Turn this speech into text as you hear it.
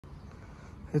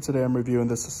Hey, today I'm reviewing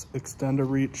this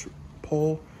Extend-A-Reach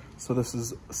pole. So this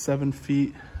is 7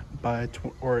 feet by,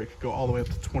 or it could go all the way up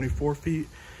to 24 feet.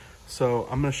 So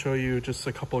I'm gonna show you just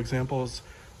a couple examples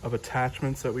of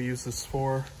attachments that we use this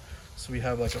for. So we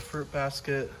have like a fruit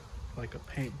basket, like a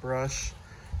paintbrush,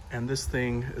 and this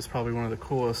thing is probably one of the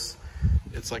coolest.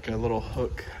 It's like a little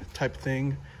hook type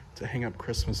thing to hang up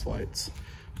Christmas lights.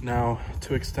 Now,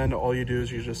 to extend, all you do is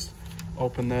you just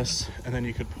open this and then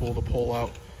you could pull the pole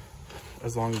out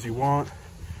as long as you want.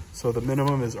 So the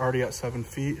minimum is already at 7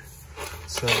 feet.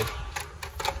 So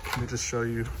let me just show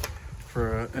you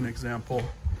for an example.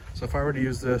 So if I were to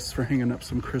use this for hanging up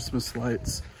some Christmas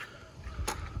lights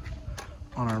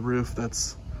on our roof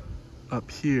that's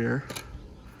up here,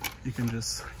 you can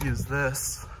just use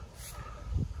this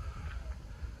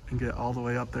and get all the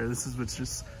way up there. This is with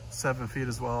just 7 feet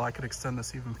as well. I could extend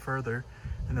this even further.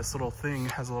 And this little thing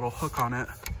has a little hook on it.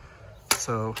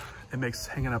 So it makes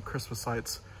hanging up Christmas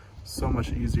lights so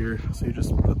much easier. So you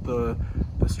just put the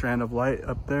strand of light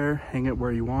up there, hang it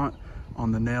where you want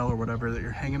on the nail or whatever that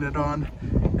you're hanging it on.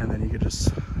 And then you can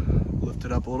just lift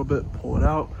it up a little bit, pull it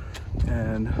out,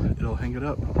 and it'll hang it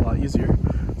up a lot easier.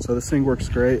 So this thing works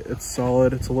great. It's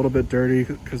solid. It's a little bit dirty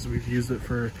because we've used it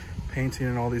for painting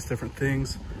and all these different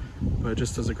things, but it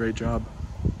just does a great job.